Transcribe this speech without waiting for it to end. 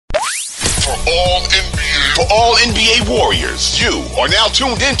For all NBA warriors, you are now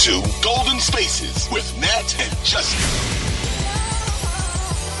tuned into Golden Spaces with Nat and Justin.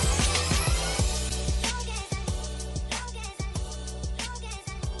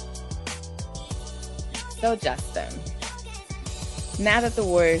 So, Justin, now that the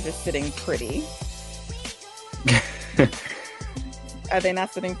Warriors are sitting pretty, are they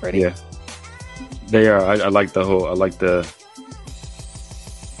not sitting pretty? Yeah, they are. I like the whole. I like the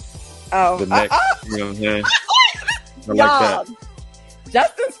neck. You know what I'm saying? I like that.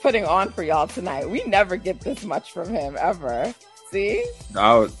 Justin's putting on for y'all tonight. We never get this much from him ever. See?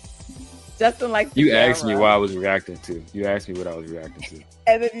 Justin likes. You asked me what I was reacting to. You asked me what I was reacting to,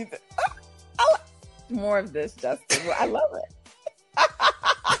 and then you said, more of this, Justin. I love it.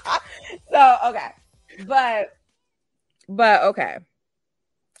 So, okay. But okay.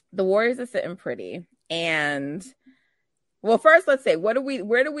 The Warriors are sitting pretty. And well, first let's say where do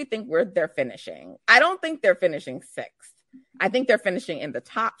we think they're finishing? I don't think they're finishing sixth. I think they're finishing in the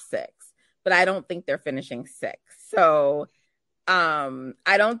top six, but I don't think they're finishing sixth. So I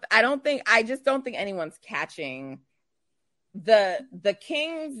just don't think anyone's catching. The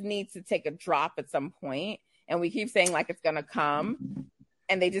Kings need to take a drop at some point, and we keep saying like it's gonna come,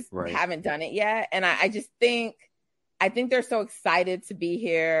 and they just haven't done it yet. And I think they're so excited to be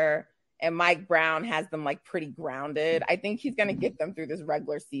here, and Mike Brown has them like pretty grounded. I think he's gonna get them through this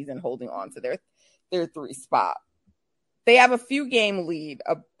regular season, holding on to their 3 spot. They have a few game lead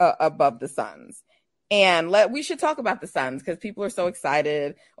above the Suns. And we should talk about the Suns because people are so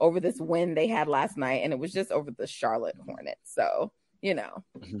excited over this win they had last night, and it was just over the Charlotte Hornets. So,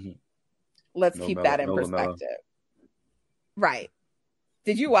 let's keep that in perspective. Right.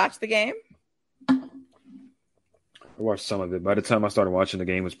 Did you watch the game? I watched some of it. By the time I started watching, the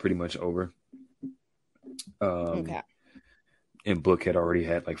game was pretty much over. Okay. And Book had already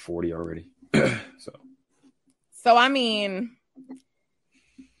had like 40 already. So I mean,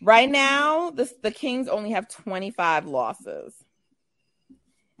 right now, the Kings only have 25 losses.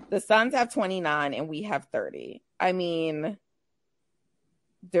 The Suns have 29, and we have 30. I mean,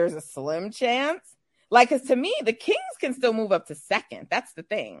 there's a slim chance. Like, because to me, the Kings can still move up to second. That's the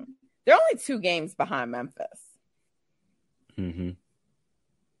thing. They're only 2 games behind Memphis. Mm-hmm.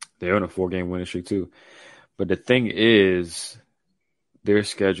 They're on a 4-game winning streak, too. But the thing is, their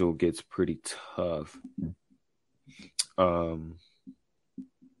schedule gets pretty tough. Or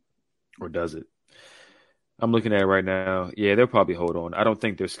does it? I'm looking at it right now. Yeah, they'll probably hold on. I don't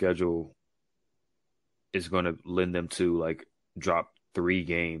think their schedule is going to lend them to like drop 3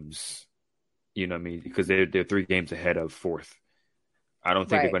 games. You know what I mean? Because they're 3 games ahead of 4th. I don't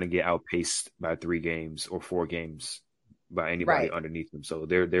think they're going to get outpaced by 3 games or 4 games by anybody underneath them. So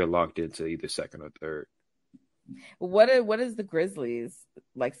they're locked into either second or third. What does the Grizzlies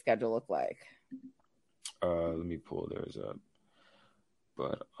like schedule look like? Let me pull theirs up.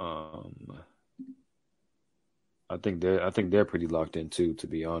 But I think they're pretty locked in too, to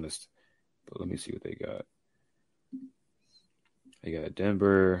be honest. But let me see what they got. They got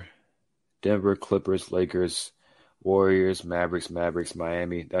Denver, Clippers, Lakers, Warriors, Mavericks,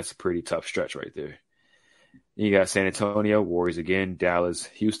 Miami. That's a pretty tough stretch right there. You got San Antonio, Warriors again, Dallas,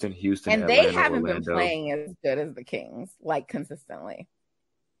 Houston, and Atlanta, they haven't Orlando. been playing as good as the Kings, like consistently.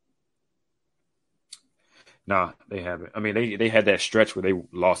 Nah, they haven't. I mean, they had that stretch where they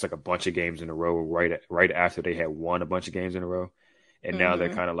lost like a bunch of games in a row right after they had won a bunch of games in a row, and now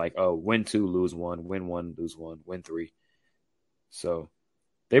they're kind of like, oh, win 2, lose 1, win 1, lose 1, win 3. So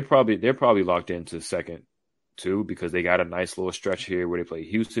they're probably locked into second too because they got a nice little stretch here where they play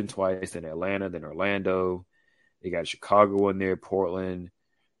Houston twice, then Atlanta, then Orlando. They got Chicago in there, Portland.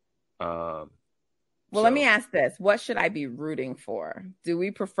 Let me ask this. What should I be rooting for? Do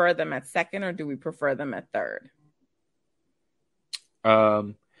we prefer them at second or do we prefer them at third?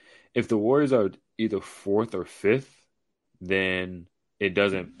 If the Warriors are either 4th or 5th, then it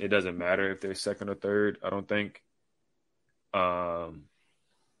doesn't matter if they're second or third, I don't think.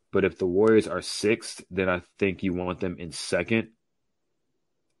 But if the Warriors are 6th, then I think you want them in second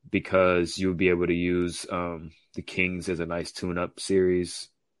because you'll be able to use the Kings as a nice tune-up series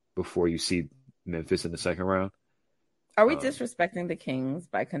before you see Memphis in the second round. Are we disrespecting the Kings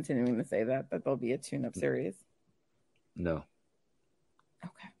by continuing to say that there'll be a tune-up series? No.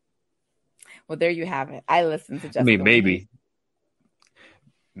 Okay. Well, there you have it. I listened to Justin. I mean,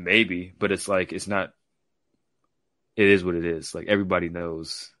 maybe, but it's like it's not. It is what it is. Like everybody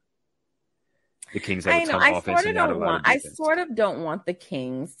knows, the Kings have a ton of offense and not a lot of defense. I sort of don't want the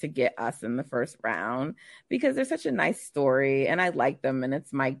Kings to get us in the first round because they're such a nice story, and I like them, and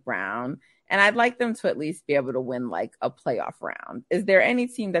it's Mike Brown. And I'd like them to at least be able to win like a playoff round. Is there any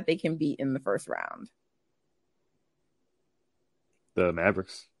team that they can beat in the first round? The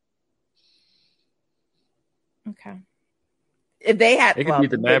Mavericks. Okay. If they had, they can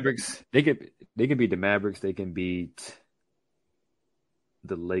beat the Mavericks. They can beat the Mavericks. They can beat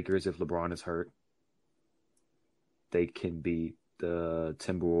the Lakers if LeBron is hurt. They can beat the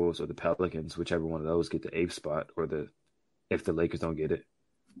Timberwolves or the Pelicans, whichever one of those get the 8th spot, or if the Lakers don't get it.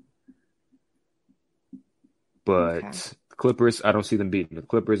 But the Clippers, I don't see them beating the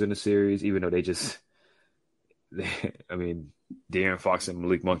Clippers in the series, even though De'Aaron Fox and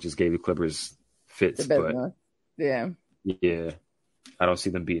Malik Monk just gave the Clippers fits. But yeah, I don't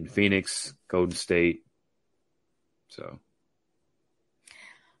see them beating Phoenix, Golden State. So.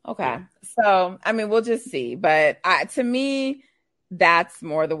 Okay. So, we'll just see. But to me, that's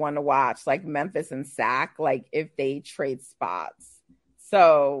more the one to watch, like Memphis and Sac, like if they trade spots.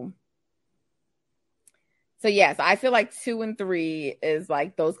 So yes, I feel like 2 and 3 is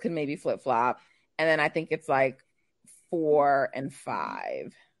like those could maybe flip flop. And then I think it's like 4 and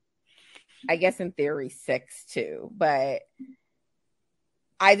 5. I guess in theory 6 too. But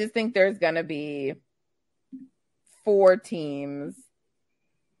I just think there's going to be 4 teams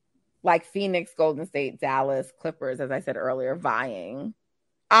like Phoenix, Golden State, Dallas, Clippers, as I said earlier, vying.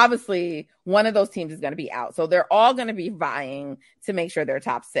 Obviously, one of those teams is going to be out. So they're all going to be vying to make sure they're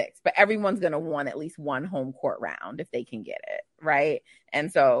top 6. But everyone's going to want at least one home court round if they can get it, right?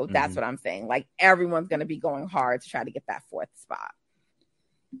 And so that's what I'm saying. Like, everyone's going to be going hard to try to get that 4th spot.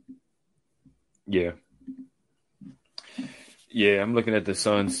 Yeah. Yeah, I'm looking at the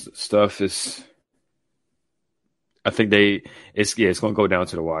Suns stuff. I think it's going to go down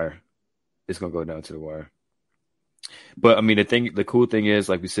to the wire. It's going to go down to the wire. But the cool thing is,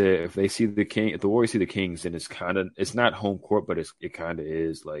 like we said, if the Warriors see the Kings, then it's not home court, but it kind of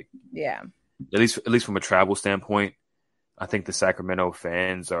is. Like, yeah. At least from a travel standpoint, I think the Sacramento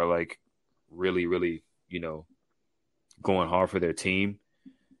fans are like really, really, going hard for their team.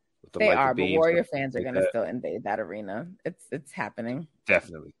 They are, but Warrior fans are going to still invade that arena. It's happening.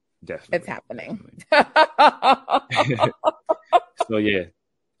 Definitely. It's happening. So yeah,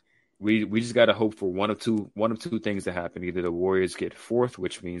 we just got to hope for one of two things to happen. Either the Warriors get 4th,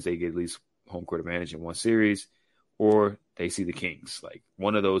 which means they get at least home court advantage in one series, or they see the Kings. Like,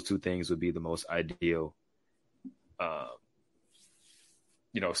 one of those 2 things would be the most ideal,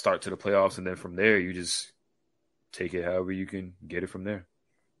 start to the playoffs, and then from there you just take it however you can get it from there.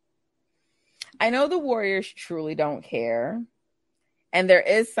 I know the Warriors truly don't care. And there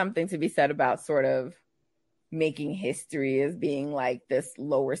is something to be said about sort of making history as being like this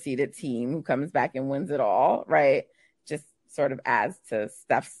lower seeded team who comes back and wins it all, right? Just sort of adds to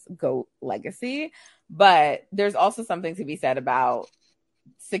Steph's GOAT legacy. But there's also something to be said about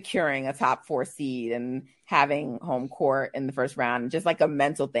securing a top 4 seed and having home court in the first round, just like a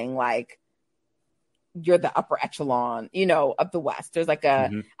mental thing, like you're the upper echelon, of the West. There's like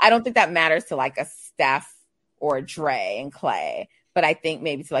I don't think that matters to like a Steph or a Dre and Clay. But I think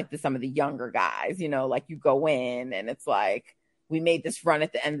maybe to like some of the younger guys, like you go in and it's like, we made this run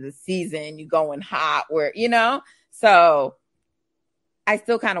at the end of the season, you go in hot where, so I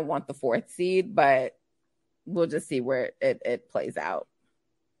still kind of want the 4th seed, but we'll just see where it plays out.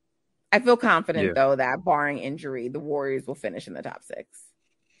 I feel confident though that barring injury, the Warriors will finish in the top 6.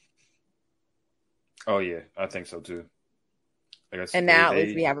 Oh yeah, I think so too. And now at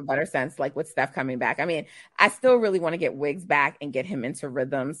least we have a better sense, like with Steph coming back. I still really want to get Wiggs back and get him into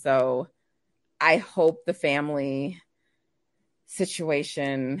rhythm. So I hope the family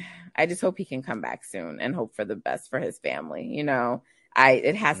situation, I just hope he can come back soon and hope for the best for his family.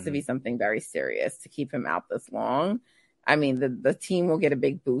 It has to be something very serious to keep him out this long. The team will get a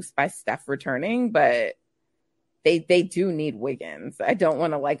big boost by Steph returning, but they do need Wiggins. I don't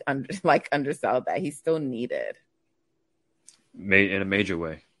want to undersell that. He's still needed. In a major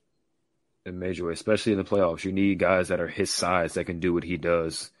way, especially in the playoffs. You need guys that are his size that can do what he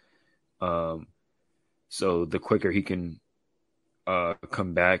does. So the quicker he can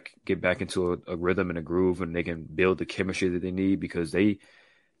come back, get back into a rhythm and a groove, and they can build the chemistry that they need, because they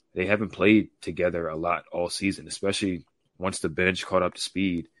haven't played together a lot all season, especially once the bench caught up to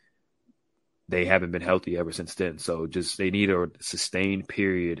speed. They haven't been healthy ever since then. So they need a sustained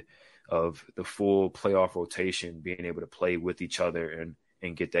period of the full playoff rotation being able to play with each other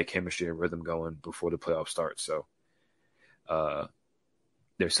and get that chemistry and rhythm going before the playoffs start. So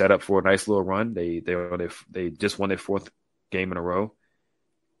they're set up for a nice little run. They just won their 4th game in a row,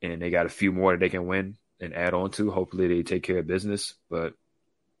 and they got a few more that they can win and add on to. Hopefully they take care of business, but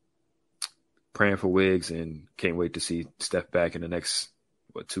praying for Wiggs, and can't wait to see Steph back in the next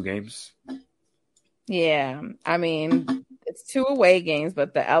 2 games? Yeah, I mean, it's 2 away games,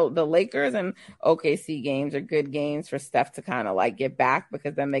 but the Lakers and OKC games are good games for Steph to kind of like get back,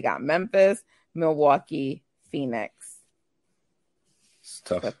 because then they got Memphis, Milwaukee, Phoenix. It's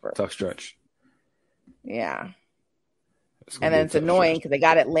tough, Clippers. tough stretch. Yeah. And then it's annoying because they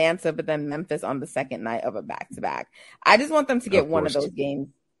got Atlanta, but then Memphis on the second night of a back-to-back. I just want them to get one of those games.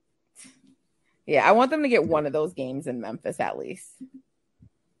 Yeah, I want them to get one of those games in Memphis at least.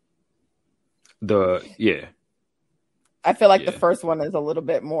 I feel like the first one is a little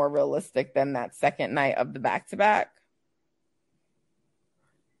bit more realistic than that second night of the back-to-back.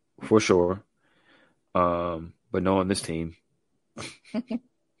 For sure. But knowing this team,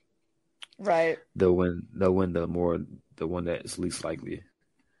 right, they'll win the one that is least likely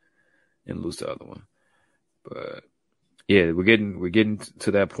and lose the other one. But yeah, we're getting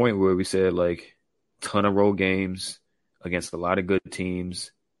to that point where we said like ton of road games against a lot of good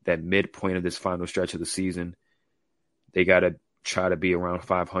teams. That midpoint of this final stretch of the season, they got to try to be around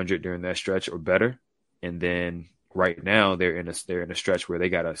 500 during that stretch or better. And then right now they're in a stretch where they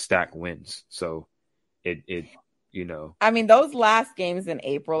got to stack wins. So it I mean, those last games in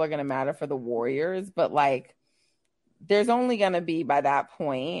April are going to matter for the Warriors, but like there's only going to be, by that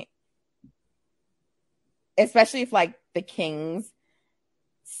point, especially if like the Kings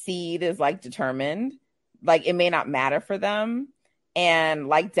seed is like determined, like it may not matter for them. And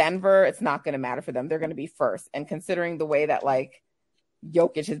like Denver, it's not going to matter for them. They're going to be first. And considering the way that like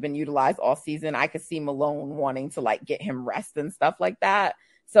Jokic has been utilized all season, I could see Malone wanting to like get him rest and stuff like that.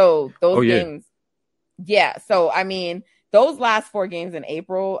 So those games, So, I mean, those last 4 games in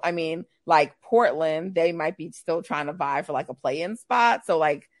April, I mean, like Portland, they might be still trying to vie for like a play-in spot. So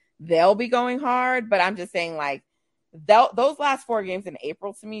like they'll be going hard, but I'm just saying like those last 4 games in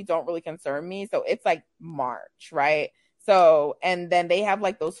April to me don't really concern me. So it's like March, right? So, and then they have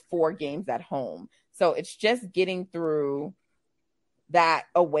like those 4 games at home. So it's just getting through that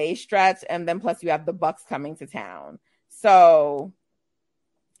away stretch. And then plus you have the Bucks coming to town. So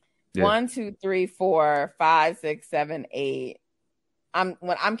 1, 2, 3, 4, 5, 6, 7, 8.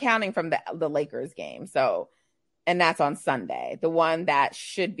 I'm counting from the Lakers game. So, and that's on Sunday, the one that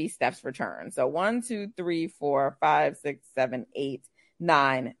should be Steph's return. So 1, 2, 3, 4, 5, 6, 7, 8,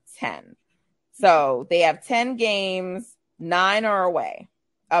 9, 10. So they have 10 games, 9 are away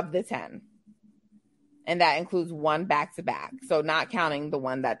of the 10. And that includes 1 back-to-back. So not counting the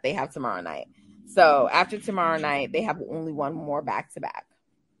one that they have tomorrow night. So after tomorrow night, they have only 1 more back-to-back.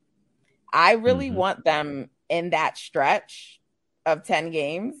 I really want them in that stretch of 10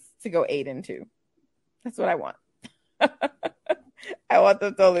 games to go 8-2. That's what I want. I want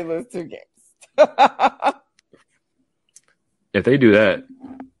them to only lose 2 games. If they do that,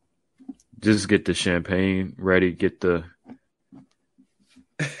 just get the champagne ready, get the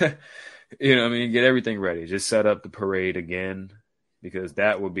you know what I mean, get everything ready. Just set up the parade again, because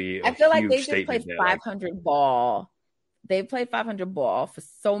that would be I feel like they just played 500 ball. They played 500 ball for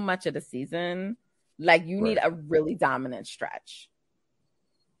so much of the season. Like you need a really dominant stretch.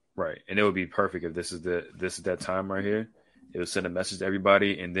 Right. And it would be perfect if this is that time right here. It would send a message to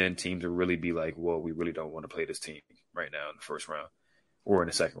everybody, and then teams would really be like, well, we really don't want to play this team right now in the first round or in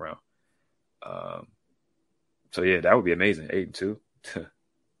the second round. So yeah, that would be amazing. 8-2.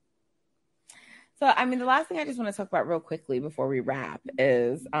 So, I mean, the last thing I just want to talk about real quickly before we wrap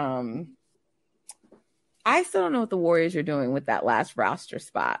is I still don't know what the Warriors are doing with that last roster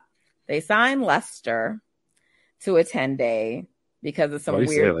spot. They signed Lester to a 10-day because of some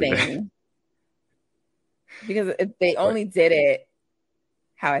weird thing. Because if they only did it,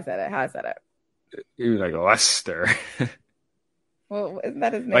 how I said it. You were like Lester. Well, isn't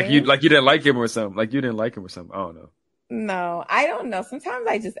that his name? Like you didn't like him or something. Like you didn't like him or something. I don't know. No, I don't know. Sometimes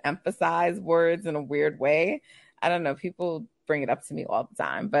I just emphasize words in a weird way. I don't know. People bring it up to me all the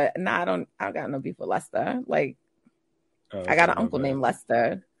time, but no, I don't got no beef with Lester. Like, I got an uncle named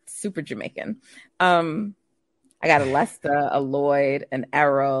Lester, super Jamaican. I got a Lester, a Lloyd, an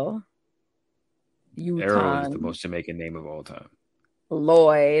Errol, Utah. Errol is the most Jamaican name of all time.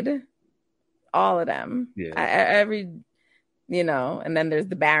 Lloyd, all of them. Yeah. And then there's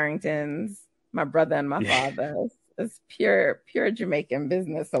the Barringtons, my brother and my father. It's pure Jamaican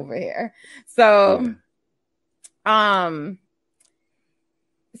business over here. So, so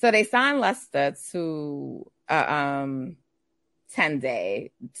they signed Lester to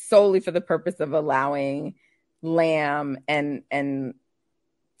 10-day solely for the purpose of allowing Lamb and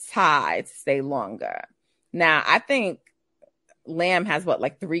Ty to stay longer. Now, I think Lamb has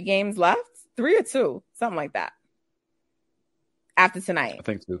 3 games left? 3 or 2, something like that. After tonight. I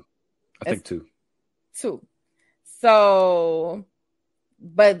think 2. 2. So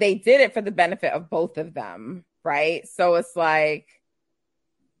but they did it for the benefit of both of them, right? So it's like,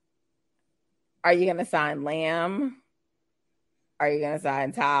 are you going to sign Lamb? Are you going to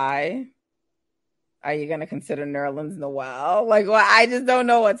sign Ty? Are you going to consider Nerlens Noel? Like, well, I just don't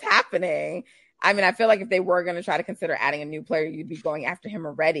know what's happening. I mean, I feel like if they were going to try to consider adding a new player, you'd be going after him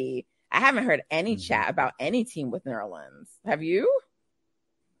already. I haven't heard any chat about any team with Nerlens. Have you?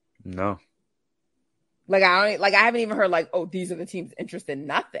 No. Like, I haven't even heard like, oh, these are the teams interested.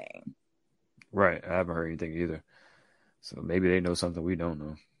 Nothing. Right. I haven't heard anything either. So maybe they know something we don't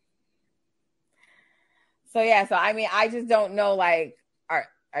know. So yeah. So I mean, I just don't know. Like,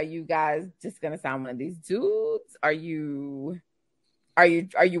 are you guys just gonna sign one of these dudes? Are you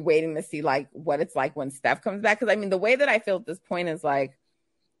waiting to see like what it's like when Steph comes back? Because I mean, the way that I feel at this point is like,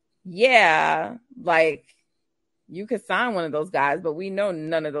 yeah, like you could sign one of those guys, but we know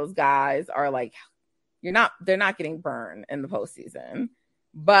none of those guys are like, they're not getting burned in the postseason.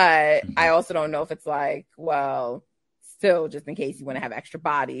 But I also don't know if it's like, well, still just in case you want to have extra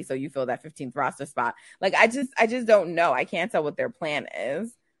body, so you fill that 15th roster spot. Like, I just don't know. I can't tell what their plan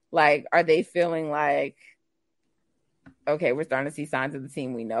is. Like, are they feeling like, okay, we're starting to see signs of the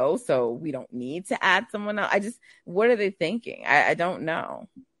team we know, so we don't need to add someone else? What are they thinking? I don't know.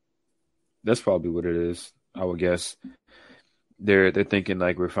 That's probably what it is. I would guess they're thinking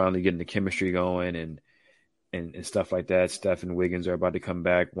like we're finally getting the chemistry going and stuff like that. Steph and Wiggins are about to come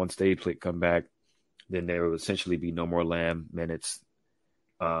back. Once they come back, then there will essentially be no more Lamb minutes.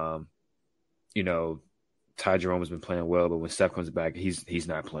 You know, Ty Jerome has been playing well, but when Steph comes back, he's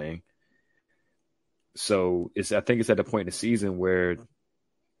not playing. So I think it's at the point in the season where,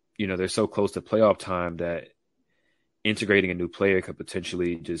 you know, they're so close to playoff time that integrating a new player could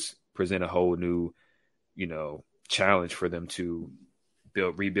potentially just present a whole new, you know, challenge for them to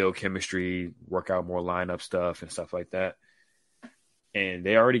rebuild chemistry, work out more lineup stuff and stuff like that. And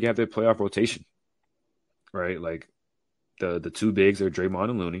they already have their playoff rotation, right? Like the two bigs are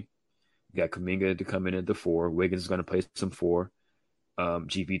Draymond and Looney. You got Kuminga to come in at the 4. Wiggins is going to play some 4.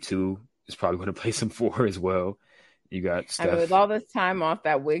 GP2 is probably going to play some 4 as well. You got Steph. I mean, with all this time off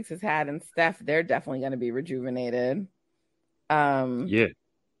that Wiggs has had and Steph, they're definitely going to be rejuvenated. Yeah.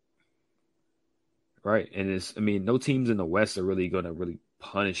 Right. And no teams in the West are really going to really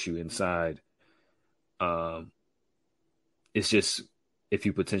punish you inside. It's just if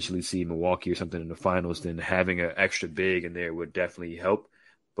you potentially see Milwaukee or something in the finals, then having an extra big in there would definitely help.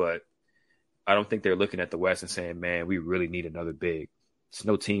 But I don't think they're looking at the West and saying, man, we really need another big. It's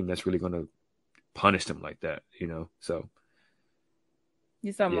no team that's really going to punish them like that, you know? So.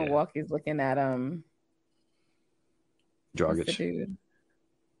 You saw Milwaukee's looking at Dragic.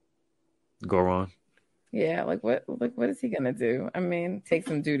 Goran. Yeah, like what is he gonna do? I mean, take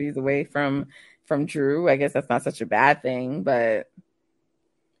some duties away from Drew. I guess that's not such a bad thing, but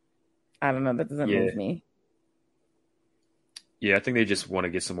I don't know. That doesn't move me. Yeah, I think they just want to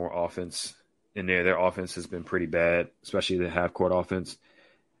get some more offense in there. Their offense has been pretty bad, especially the half-court offense.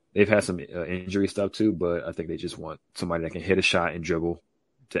 They've had some injury stuff too, but I think they just want somebody that can hit a shot and dribble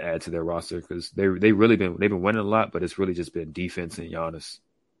to add to their roster because they've been winning a lot, but it's really just been defense and Giannis.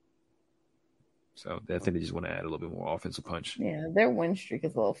 So I think they just want to add a little bit more offensive punch. Yeah, their win streak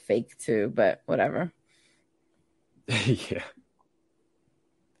is a little fake too, but whatever. Yeah.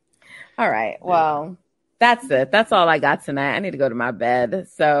 All right. Well, that's it. That's all I got tonight. I need to go to my bed.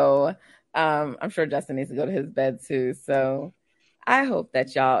 So I'm sure Justin needs to go to his bed too. So I hope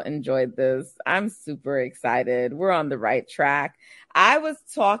that y'all enjoyed this. I'm super excited. We're on the right track. I was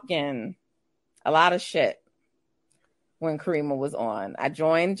talking a lot of shit when Karima was on. I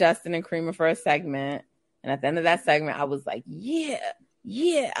joined Justin and Karima for a segment. And at the end of that segment, I was like, yeah.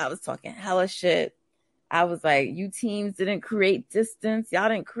 I was talking hella shit. I was like, you teams didn't create distance. Y'all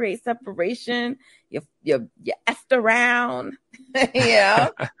didn't create separation. You effed around.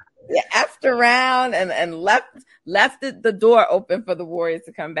 You effed around and left the door open for the Warriors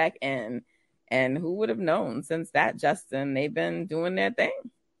to come back in. And who would have known since that, Justin? They've been doing their thing.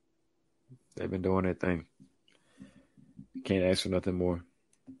 They've been doing their thing. Can't ask for nothing more.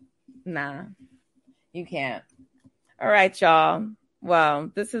 Nah, you can't. All right, y'all.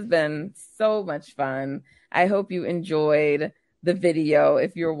 Well, this has been so much fun. I hope you enjoyed the video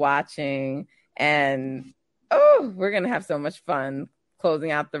if you're watching. And, we're going to have so much fun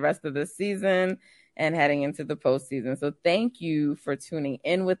closing out the rest of the season and heading into the postseason. So thank you for tuning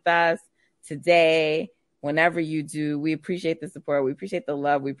in with us today. Whenever you do, we appreciate the support. We appreciate the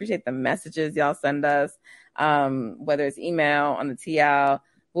love. We appreciate the messages y'all send us, whether it's email on the TL.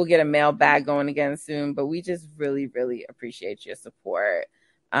 We'll get a mailbag going again soon, but we just really, really appreciate your support.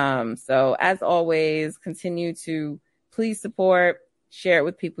 So as always, continue to please support, share it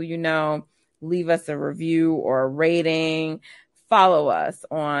with people you know, leave us a review or a rating. Follow us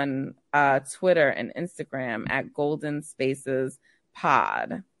on Twitter and Instagram at Golden Spaces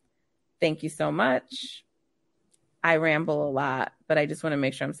Pod. Thank you so much. I ramble a lot, but I just want to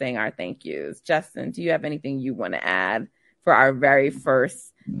make sure I'm saying our thank yous. Justin, do you have anything you want to add for our very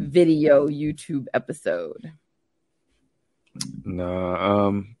first video YouTube episode?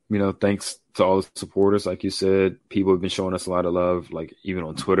 No, thanks to all the supporters. Like you said, people have been showing us a lot of love, like even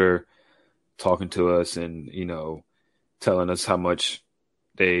on Twitter, talking to us and, telling us how much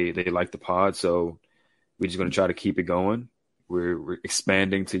they like the pod. So we're just going to try to keep it going. We're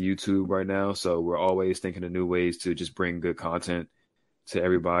expanding to YouTube right now. So we're always thinking of new ways to just bring good content to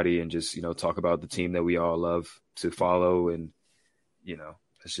everybody and just, talk about the team that we all love to follow. And,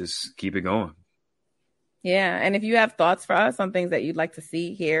 let's just keep it going. Yeah. And if you have thoughts for us on things that you'd like to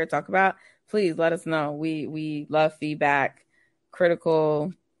see, hear, talk about, please let us know. We love feedback,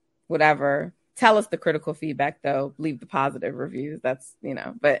 critical, whatever. Tell us the critical feedback, though. Leave the positive reviews. That's,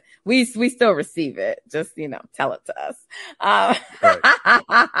 but we still receive it. Just, tell it to us.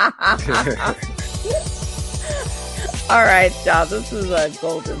 All right, y'all. This is a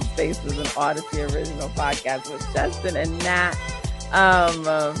Golden Spaces, an Odyssey original podcast with Justin and Nat.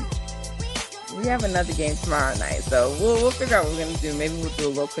 We have another game tomorrow night, so we'll figure out what we're gonna do. Maybe we'll do a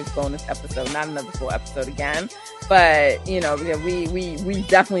little quick bonus episode, not another full episode again. But we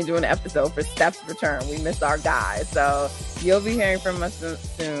definitely do an episode for Steph's return. We miss our guy, so you'll be hearing from us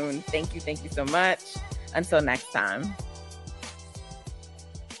soon. Thank you so much. Until next time.